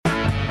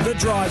The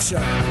Drive Show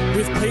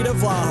with Peter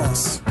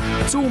Vlahos.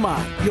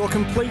 Toolmart, your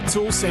complete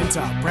tool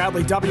centre.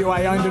 Proudly WA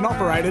owned and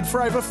operated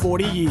for over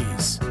 40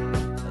 years.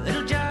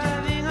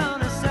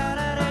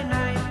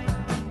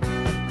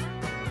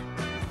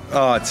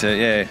 Oh, it's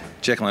a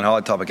Jekyll and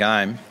Hyde type of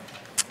game.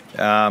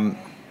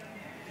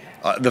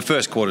 The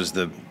first quarter is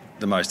the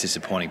most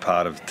disappointing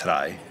part of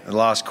today. The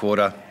last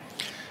quarter,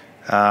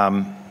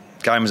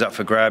 game was up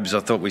for grabs.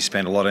 I thought we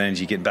spent a lot of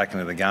energy getting back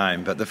into the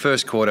game, but the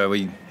first quarter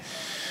we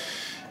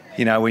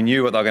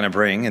knew what they were going to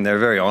bring, and they're a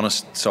very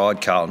honest side,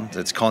 Carlton.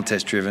 It's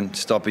contest-driven,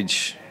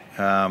 stoppage,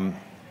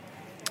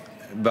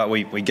 but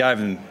we gave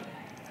them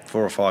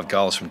 4 or 5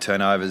 goals from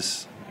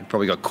turnovers. We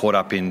probably got caught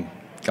up in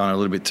going a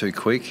little bit too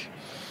quick,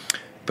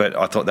 but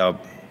I thought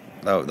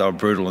they were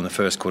brutal in the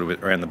first quarter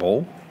around the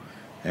ball,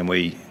 and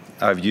we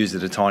overused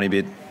it a tiny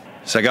bit.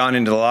 So going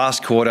into the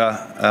last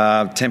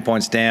quarter, 10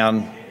 points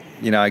down,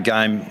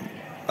 game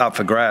up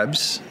for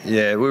grabs.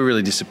 Yeah, we were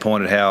really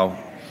disappointed how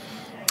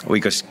we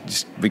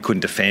couldn't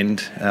defend.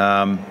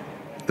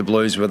 The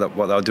Blues with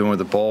what they were doing with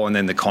the ball, and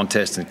then the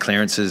contest and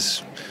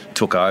clearances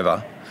took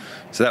over.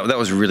 So that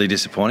was really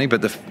disappointing.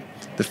 But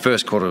the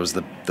first quarter was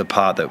the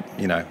part that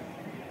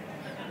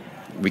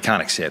we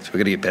can't accept. We've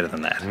got to get better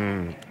than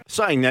that.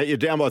 Saying that, you're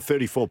down by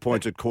 34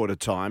 points at quarter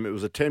time. It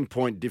was a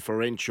 10-point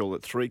differential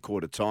at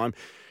three-quarter time.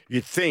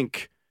 You'd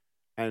think,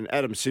 and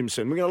Adam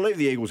Simpson, we're going to leave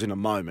the Eagles in a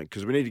moment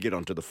because we need to get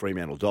onto the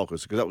Fremantle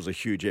Dockers because that was a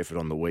huge effort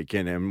on the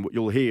weekend, and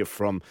you'll hear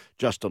from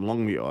Justin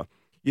Longmuir.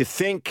 You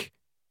think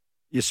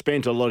you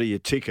spent a lot of your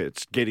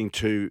tickets getting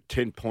to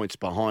 10 points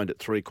behind at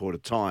three-quarter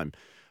time,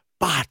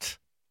 but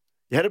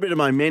you had a bit of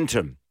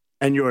momentum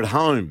and you're at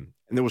home,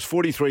 and there was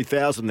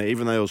 43,000 there,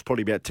 even though there was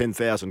probably about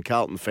 10,000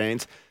 Carlton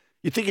fans.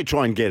 You'd think you'd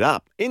try and get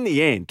up. In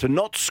the end, to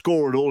not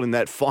score at all in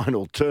that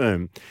final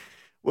term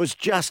was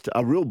just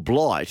a real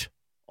blight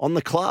on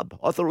the club.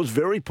 I thought it was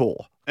very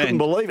poor. Couldn't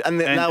believe it.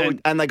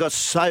 And they got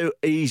so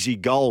easy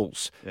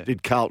goals,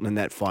 did Carlton in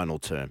that final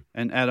term.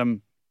 And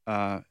Adam,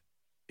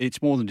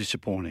 it's more than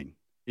disappointing.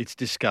 It's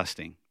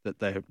disgusting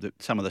that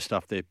some of the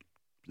stuff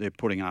they're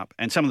putting up,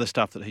 and some of the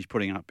stuff that he's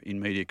putting up in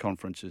media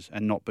conferences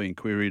and not being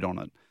queried on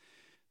it.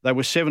 They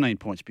were 17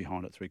 points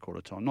behind at three-quarter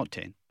time, not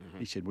 10. Mm-hmm.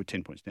 He said we're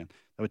 10 points down.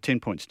 They were 10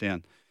 points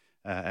down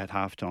at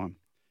halftime.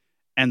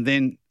 And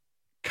then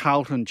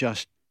Carlton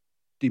just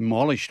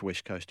demolished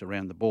West Coast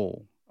around the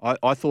ball.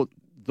 I thought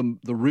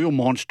the real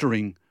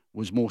monstering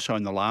was more so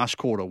in the last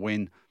quarter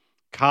when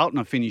Carlton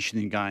are finishing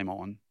the game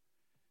on.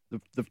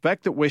 The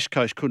fact that West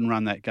Coast couldn't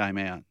run that game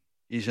out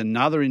is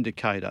another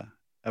indicator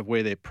of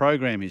where their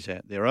program is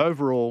at. Their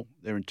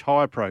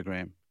entire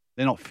program,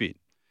 they're not fit.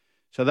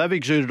 So they've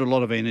exuded a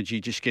lot of energy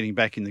just getting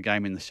back in the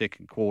game in the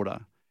second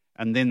quarter,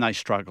 and then they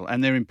struggle.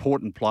 And they're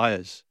important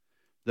players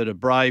that are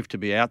brave to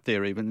be out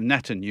there even.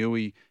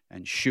 Natanui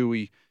and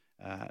Shuey,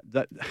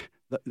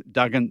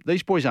 Duggan,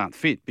 these boys aren't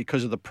fit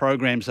because of the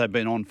programs they've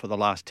been on for the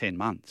last 10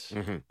 months.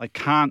 Mm-hmm. They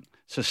can't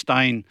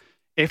sustain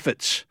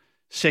efforts,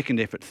 second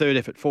effort, third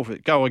effort, fourth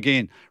effort, go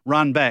again,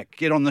 run back,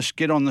 get on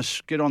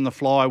the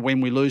fly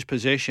when we lose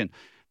possession.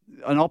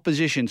 An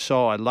opposition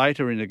side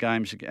later into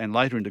games and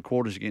later into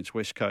quarters against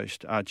West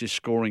Coast are just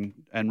scoring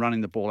and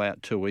running the ball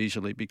out too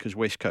easily because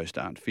West Coast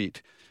aren't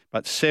fit.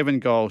 But 7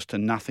 goals to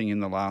nothing in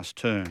the last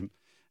term.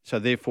 So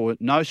therefore,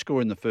 no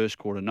score in the first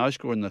quarter, no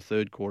score in the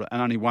third quarter,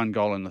 and only 1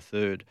 goal in the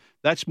third.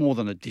 That's more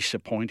than a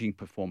disappointing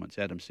performance,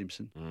 Adam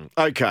Simpson.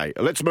 Okay,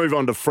 let's move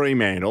on to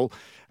Fremantle.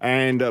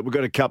 And we've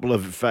got a couple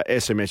of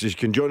SMSs. You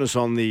can join us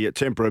on the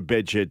Tempera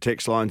Bedshed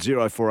text line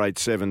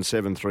 0487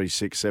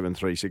 736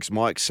 736.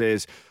 Mike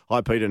says,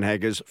 hi, Peter and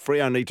Haggers.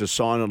 Freo need to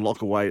sign and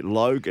lock away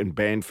Logue and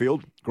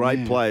Banfield.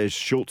 Great players.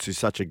 Schultz is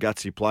such a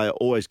gutsy player,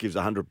 always gives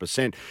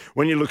 100%.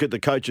 When you look at the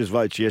coaches'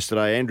 votes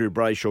yesterday, Andrew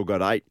Brayshaw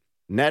got 8.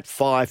 Nat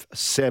 5,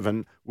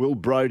 7, Will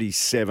Brodie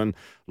 7,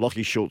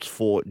 Lockie Schultz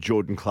 4,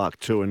 Jordan Clark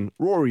 2, and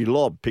Rory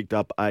Lobb picked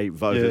up a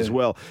vote as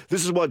well.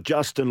 This is what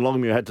Justin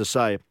Longmuir had to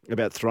say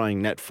about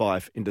throwing Nat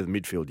 5 into the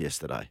midfield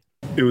yesterday.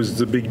 It was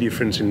the big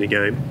difference in the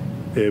game.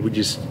 Yeah,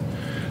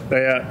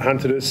 they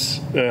out-hunted us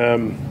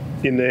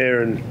in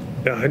there, and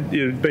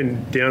you've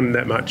been down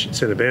that much at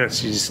centre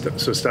bounce. You just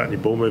sort of starting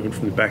your ball movement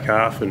from the back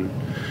half, and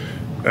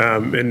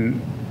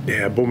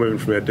ball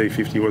movement from our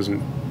D50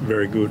 wasn't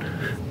very good.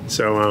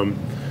 So.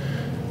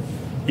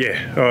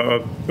 I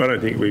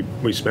don't think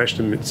we smashed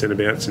them at centre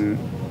bounce in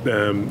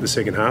the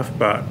second half,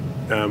 but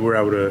we're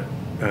able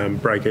to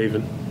break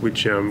even,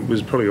 which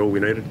was probably all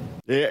we needed.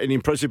 Yeah, an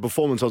impressive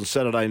performance on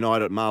Saturday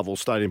night at Marvel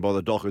Stadium by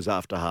the Dockers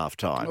after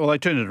half-time. Well, they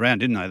turned it around,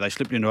 didn't they? They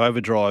slipped into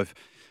overdrive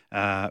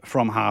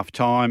from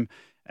half-time,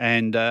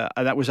 and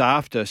that was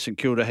after St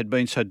Kilda had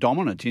been so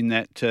dominant in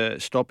that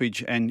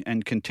stoppage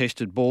and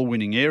contested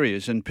ball-winning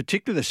areas, and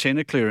particularly the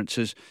centre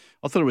clearances.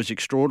 I thought it was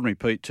extraordinary,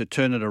 Pete, to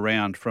turn it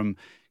around from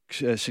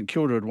St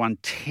Kilda had won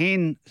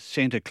 10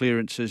 centre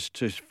clearances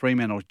to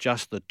Fremantle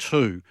just the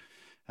 2.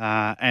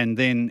 And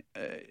then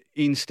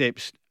in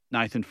steps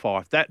Nathan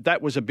Fyfe.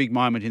 That was a big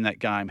moment in that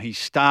game. He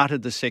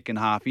started the second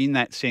half in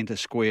that centre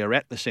square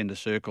at the centre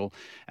circle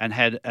and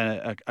had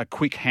a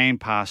quick hand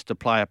pass to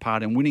play a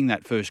part in winning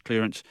that first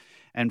clearance.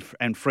 and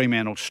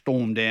Fremantle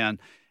stormed down,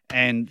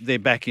 and they're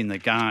back in the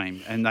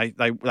game. And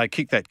they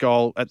kicked that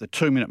goal at the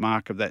 2-minute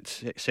mark of that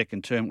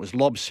second term. It was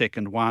Lobb's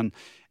second one,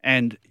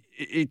 and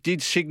it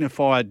did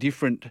signify a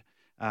different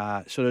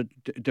sort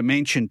of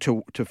dimension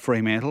to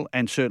Fremantle,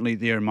 and certainly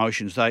their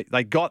emotions.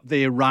 They got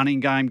their running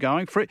game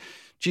going.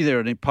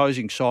 They're an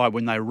imposing side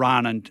when they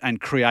run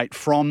and create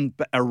from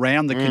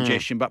around the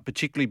congestion, but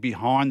particularly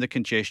behind the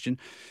congestion.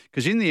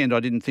 Because in the end, I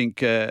didn't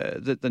think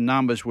that the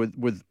numbers were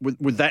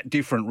that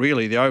different,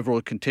 really. The overall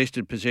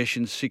contested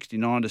possessions,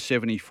 69 to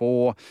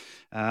 74,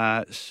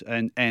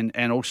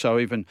 and also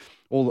even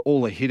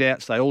all the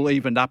hit-outs, they all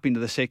evened up into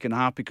the second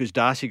half because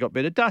Darcy got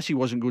better. Darcy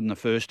wasn't good in the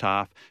first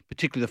half,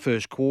 particularly the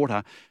first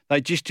quarter.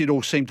 They just did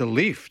all seem to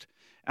lift.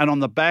 And on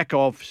the back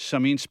of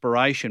some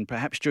inspiration,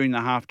 perhaps during the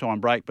halftime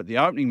break, but the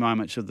opening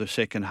moments of the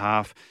second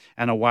half,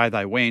 and away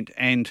they went.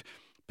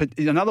 But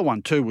another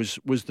one too was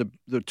the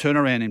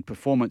turnaround in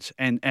performance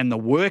and the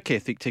work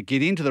ethic to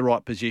get into the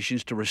right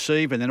positions to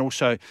receive, and then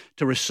also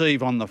to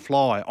receive on the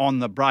fly, on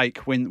the break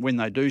when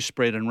they do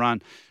spread and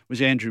run,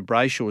 was Andrew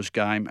Brayshaw's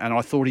game. And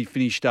I thought he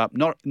finished up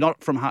not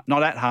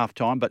at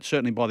halftime, but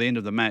certainly by the end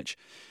of the match.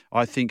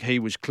 I think he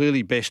was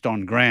clearly best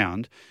on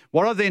ground.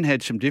 What I then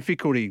had some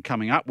difficulty in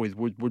coming up with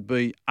would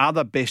be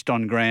other best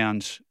on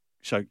grounds.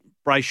 So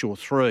Brayshaw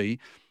 3,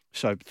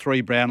 so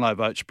 3 Brownlow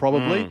votes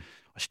probably.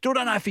 I still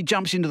don't know if he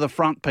jumps into the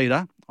front,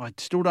 Peter. I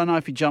still don't know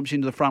if he jumps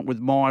into the front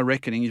with my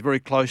reckoning. He's very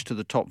close to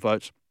the top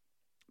votes.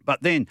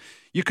 But then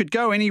you could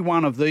go any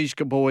one of these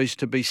boys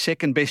to be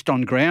second best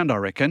on ground, I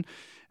reckon,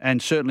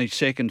 and certainly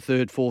second,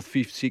 third, fourth,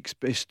 fifth, sixth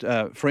best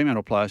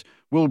Fremantle players.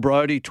 Will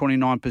Brodie,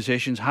 29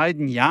 possessions.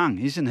 Hayden Young,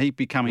 isn't he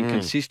becoming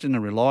consistent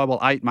and reliable?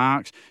 8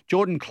 marks.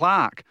 Jordan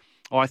Clark,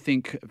 I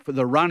think, for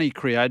the run he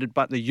created,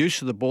 but the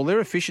use of the ball, their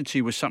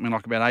efficiency was something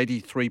like about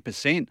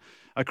 83%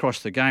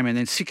 across the game, and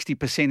then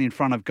 60% in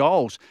front of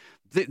goals.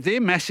 They're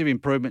massive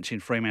improvements in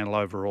Fremantle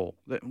overall.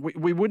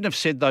 We wouldn't have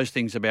said those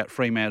things about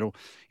Fremantle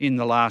in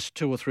the last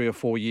 2 or 3 or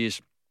 4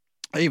 years,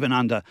 even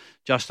under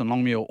Justin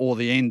Longmuir or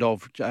the end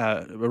of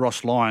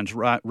Ross Lyon's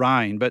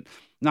reign. But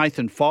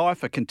Nathan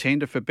Fyfe, a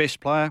contender for best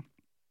player.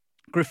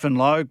 Griffin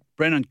Logue,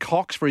 Brennan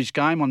Cox for his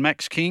game on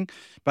Max King,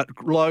 but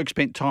Logue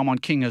spent time on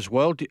King as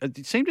well.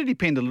 It seemed to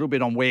depend a little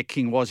bit on where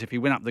King was. If he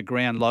went up the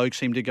ground, Logue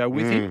seemed to go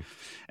with him.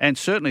 And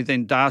certainly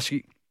then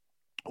Darcy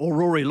or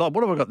Rory Lobb.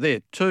 What have I got there?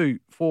 2,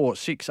 4,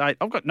 6, 8.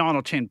 I've got 9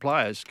 or 10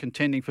 players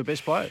contending for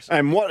best players.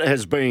 And what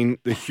has been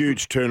the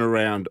huge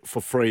turnaround for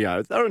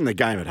Freo? They're in the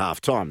game at half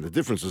time. The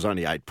difference was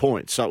only 8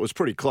 points, so it was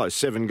pretty close,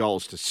 7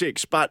 goals to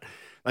 6. But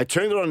they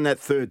turned it on in that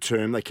third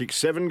term. They kicked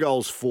 7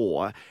 goals,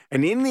 4.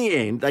 And in the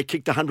end, they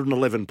kicked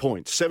 111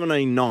 points,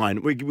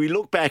 17-9. We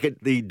look back at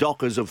the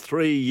Dockers of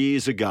 3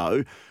 years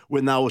ago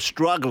when they were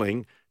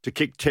struggling to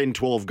kick 10,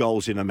 12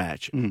 goals in a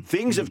match.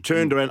 Things have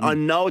turned around. I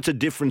know it's a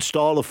different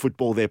style of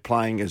football they're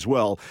playing as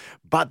well,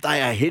 but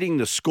they are hitting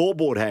the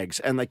scoreboard, Hags,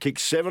 and they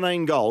kicked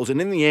 17 goals. And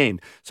in the end,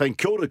 St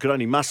Kilda could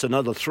only muster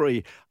another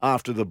 3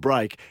 after the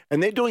break.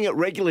 And they're doing it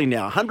regularly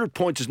now. 100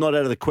 points is not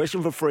out of the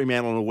question for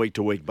Fremantle on a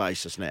week-to-week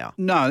basis now.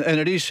 No,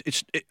 and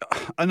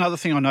another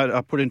thing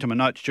I put into my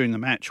notes during the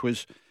match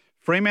was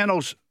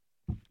Fremantle's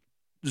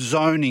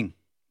zoning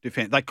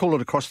defence. They call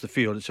it across the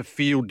field. It's a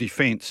field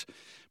defence.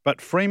 But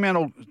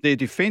Fremantle, their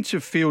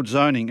defensive field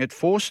zoning, it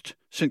forced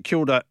St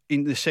Kilda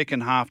in the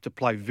second half to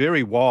play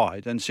very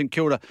wide. And St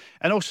Kilda,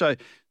 and also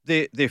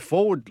their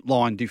forward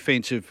line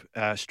defensive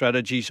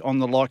strategies on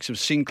the likes of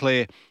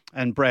Sinclair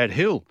and Brad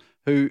Hill,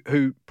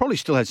 who probably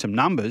still had some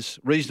numbers,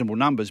 reasonable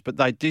numbers, but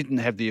they didn't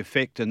have the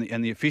effect and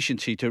the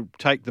efficiency to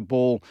take the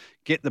ball,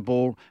 get the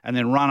ball, and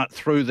then run it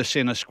through the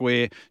centre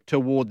square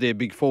toward their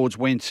big forwards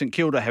when St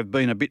Kilda have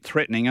been a bit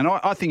threatening. And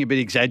I think a bit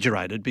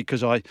exaggerated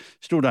because I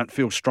still don't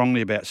feel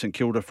strongly about St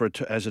Kilda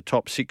as a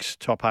top 6,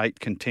 top 8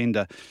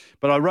 contender.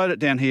 But I wrote it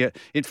down here.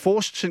 It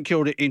forced St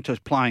Kilda into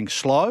playing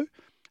slow,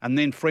 and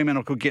then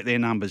Fremantle could get their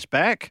numbers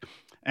back.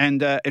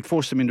 And it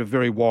forced them into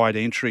very wide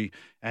entry.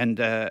 And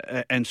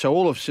so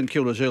all of St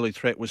Kilda's early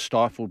threat was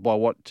stifled by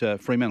what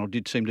Fremantle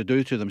did seem to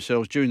do to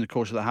themselves during the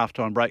course of the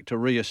halftime break to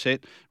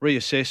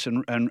reassess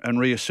and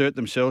reassert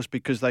themselves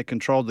because they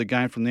controlled the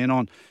game from then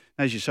on.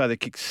 As you say, they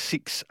kicked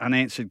 6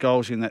 unanswered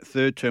goals in that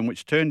third term,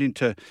 which turned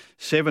into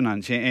 7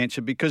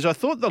 unanswered because I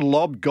thought the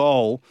lob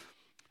goal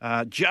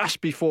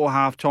just before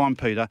halftime,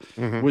 Peter,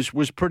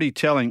 was pretty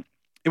telling.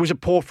 It was a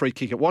poor free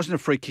kick. It wasn't a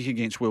free kick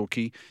against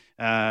Wilkie.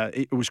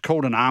 It was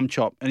called an arm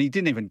chop, and he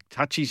didn't even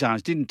touch his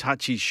arms, didn't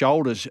touch his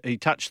shoulders. He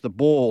touched the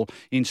ball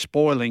in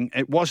spoiling.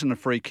 It wasn't a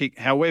free kick.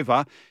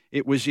 However,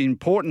 it was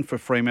important for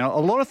Fremantle.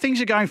 A lot of things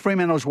are going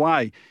Fremantle's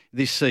way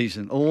this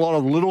season. A lot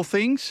of little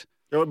things.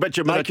 But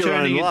you make your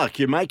own luck.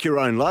 You make your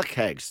own luck,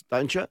 Hags,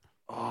 don't you?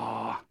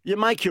 Oh, you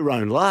make your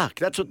own luck.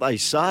 That's what they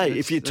say.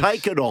 If you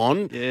take it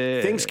on,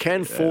 things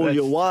can fall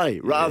your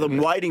way rather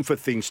than waiting for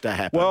things to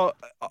happen. Well,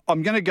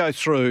 I'm going to go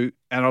through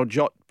and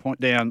I'll point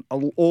down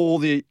all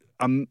the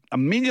a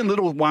million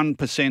little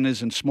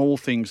 1%ers and small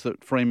things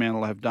that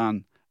Fremantle have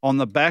done on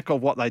the back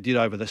of what they did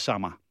over the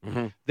summer.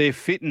 They're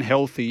fit and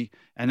healthy,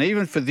 and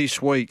even for this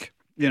week,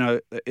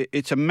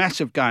 it's a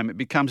massive game. It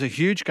becomes a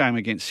huge game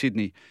against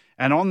Sydney.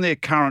 And on their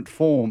current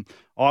form,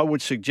 I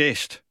would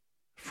suggest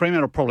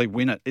Fremantle will probably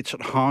win it. It's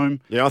at home.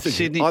 Yeah, I think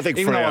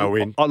Freo will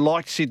win. I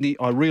liked Sydney.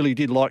 I really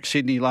did like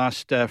Sydney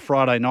last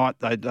Friday night.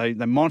 They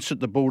monstered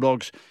the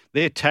Bulldogs.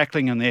 Their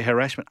tackling and their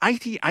harassment,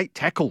 88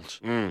 tackles,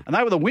 and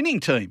they were the winning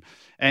team.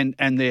 And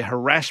their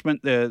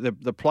harassment,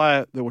 the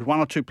player, there was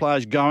one or two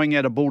players going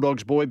at a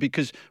Bulldogs boy,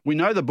 because we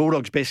know the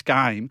Bulldogs' best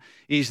game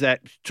is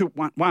that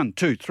 1,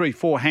 2, 3,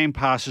 4 hand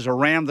passes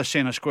around the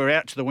centre square,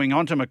 out to the wing,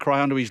 onto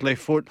McRae, onto his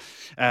left foot,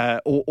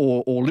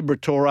 or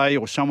Liberatore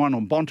or someone,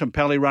 or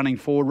Bontempelli running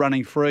forward,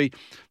 running free.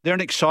 They're an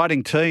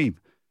exciting team.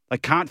 They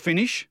can't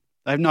finish.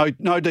 They have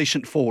no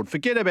decent forward.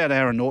 Forget about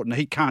Aaron Norton.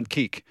 He can't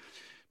kick.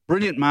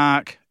 Brilliant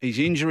mark. He's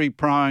injury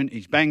prone.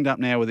 He's banged up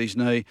now with his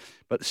knee.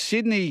 But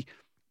Sydney,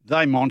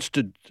 they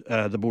monstered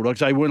the Bulldogs.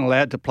 They weren't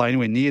allowed to play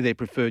anywhere near their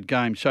preferred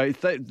game. So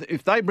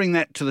if they bring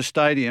that to the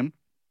stadium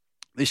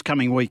this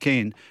coming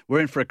weekend,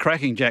 we're in for a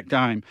cracking Jack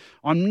game.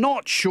 I'm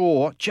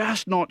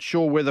just not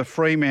sure whether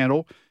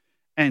Fremantle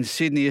and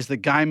Sydney is the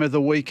game of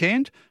the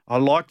weekend. I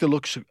like the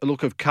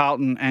look of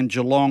Carlton and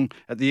Geelong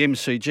at the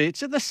MCG.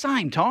 It's at the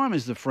same time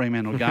as the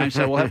Fremantle game,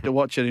 so we'll have to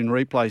watch it in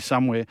replay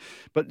somewhere.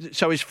 But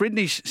so is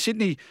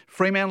Sydney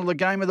Fremantle the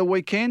game of the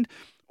weekend,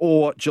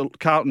 or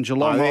Carlton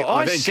Geelong?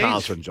 I think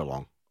Carlton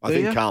Geelong. I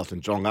think Carlton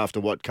Geelong,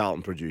 after what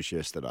Carlton produced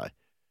yesterday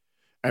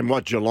and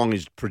what Geelong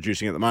is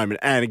producing at the moment.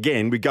 And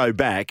again, we go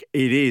back,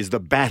 it is the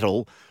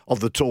battle of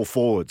the tall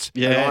forwards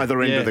at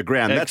either end of the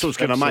ground. That's what's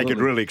going to make it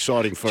really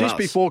exciting for us. Just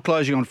before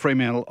closing on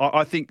Fremantle,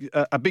 I think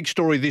a big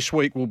story this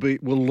week will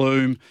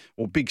loom,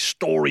 or big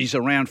stories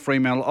around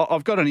Fremantle.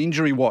 I've got an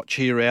injury watch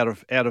here out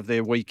of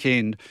their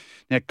weekend.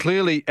 Now,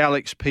 clearly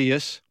Alex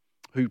Pearce,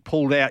 who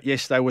pulled out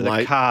yesterday with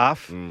a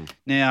calf.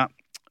 Now,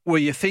 were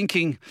you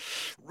thinking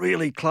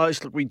really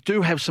close? Look, we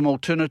do have some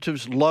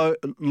alternatives.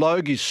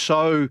 Logue is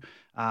so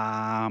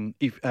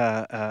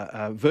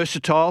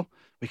versatile.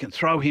 We can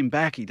throw him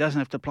back. He doesn't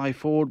have to play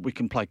forward. We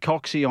can play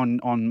Coxie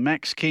on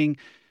Max King.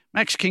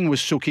 Max King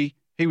was sooky.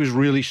 He was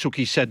really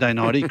sooky Saturday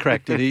night. He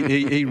cracked it.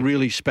 He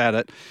really spat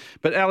it.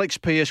 But Alex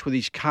Pearce with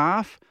his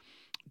calf,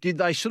 did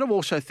they sort of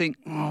also think,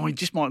 we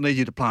just might need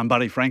you to play on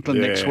Buddy Franklin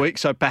next week?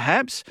 So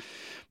perhaps.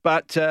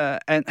 But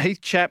and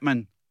Heath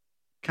Chapman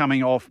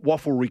coming off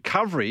waffle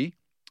recovery,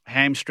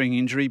 hamstring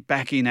injury,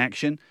 back in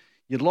action.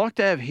 You'd like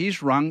to have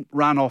his run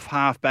off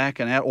half back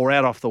and out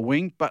off the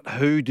wing, but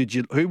who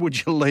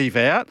would you leave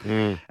out?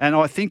 And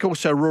I think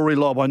also Rory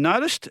Lobb. I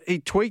noticed he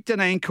tweaked an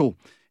ankle.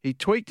 He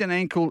tweaked an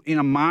ankle in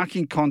a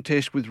marking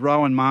contest with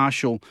Rowan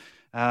Marshall,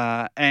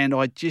 and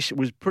it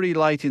was pretty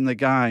late in the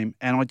game,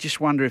 and I just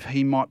wonder if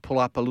he might pull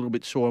up a little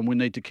bit sore, and we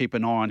need to keep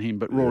an eye on him.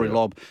 But Rory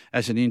Lobb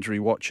as an injury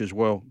watch as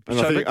well. And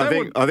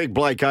I think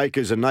Blake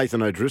Acres and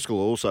Nathan O'Driscoll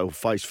also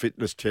face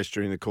fitness tests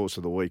during the course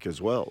of the week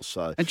as well.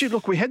 So, and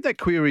look, we had that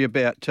query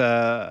about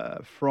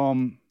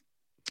from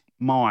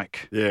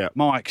Mike. Yeah,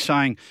 Mike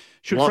saying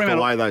should lock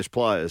away those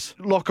players,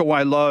 lock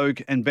away Logue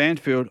and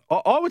Banfield.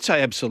 I would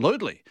say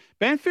absolutely.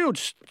 Banfield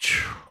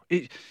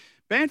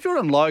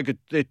and Logue,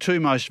 they're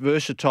two most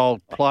versatile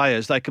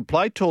players. They could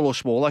play tall or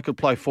small. They could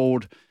play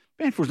forward.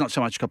 Banfield's not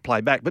so much could play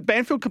back, but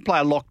Banfield could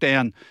play a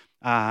lockdown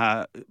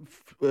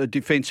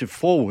defensive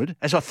forward,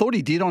 as I thought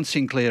he did on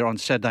Sinclair on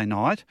Saturday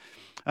night.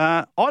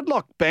 I'd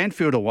lock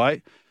Banfield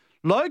away.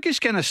 Logue is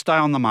going to stay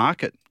on the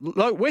market.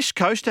 West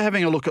Coast are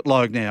having a look at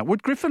Logue now.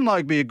 Would Griffin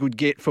Logue be a good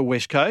get for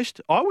West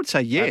Coast? I would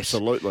say yes.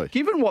 Absolutely.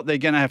 Given what they're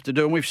going to have to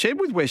do, and we've said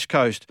with West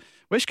Coast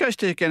are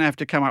going to have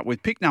to come up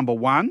with pick number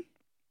 1.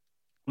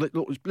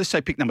 Let's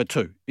say pick number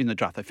 2 in the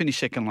draft. They finished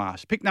second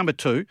last. Pick number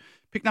 2,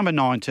 pick number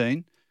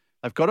 19.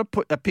 They've got to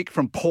put a pick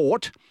from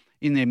Port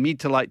in their mid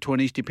to late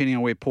 20s, depending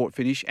on where Port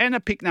finish, and a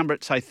pick number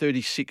at, say,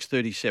 36,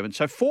 37.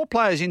 So 4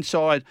 players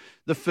inside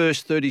the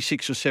first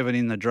 36 or 7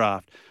 in the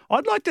draft.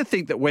 I'd like to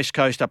think that West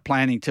Coast are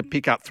planning to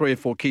pick up 3 or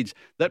 4 kids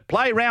that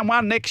play round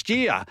 1 next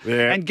year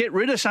and get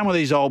rid of some of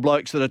these old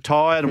blokes that are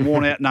tired and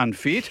worn out and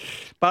unfit,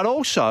 but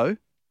also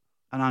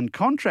an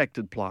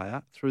uncontracted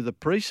player through the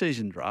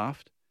pre-season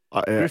draft,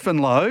 Griffin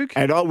Logue.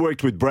 And I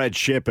worked with Brad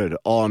Shepherd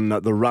on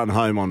the run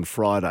home on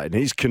Friday, and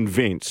he's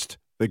convinced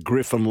that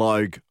Griffin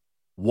Logue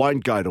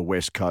won't go to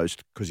West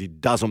Coast because he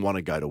doesn't want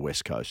to go to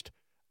West Coast.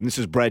 And this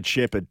is Brad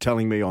Shepherd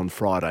telling me on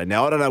Friday.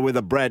 Now, I don't know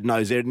whether Brad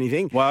knows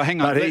anything. Well,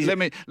 hang on.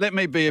 Let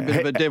me be a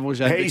bit of a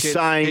devil's advocate. He's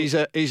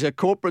saying he's a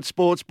corporate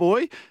sports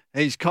boy.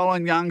 He's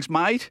Colin Young's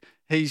mate.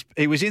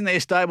 He was in their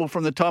stable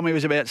from the time he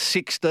was about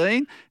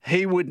 16.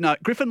 He would know.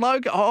 Griffin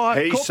Logue,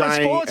 corporate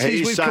sports.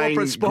 He's with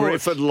corporate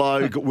sports. Griffin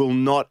Logue will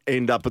not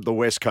end up at the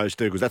West Coast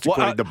Eagles. That's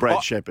according to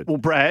Brad Shepherd. Well,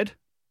 Brad,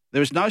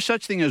 there is no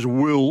such thing as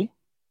will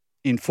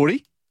in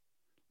footy.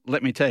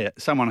 Let me tell you,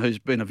 someone who's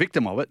been a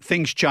victim of it,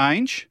 things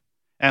change,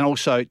 and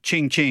also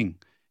ching.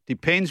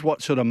 Depends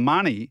what sort of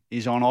money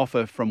is on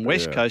offer from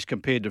West Coast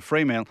compared to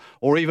Fremantle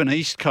or even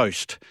East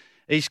Coast.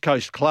 East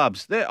Coast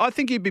clubs. I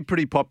think he'd be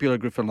pretty popular,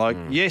 Griffin Logue.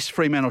 Yes,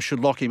 Fremantle should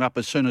lock him up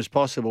as soon as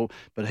possible,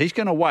 but he's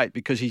going to wait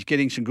because he's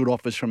getting some good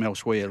offers from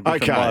elsewhere.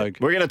 Griffin Logue.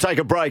 We're going to take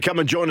a break. Come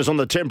and join us on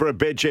the Tempera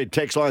Bedshed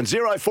text line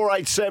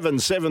 0487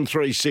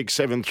 736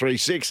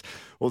 736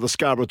 or the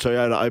Scarborough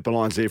Toyota open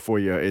lines there for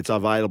you. It's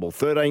available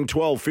 13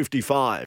 12 55.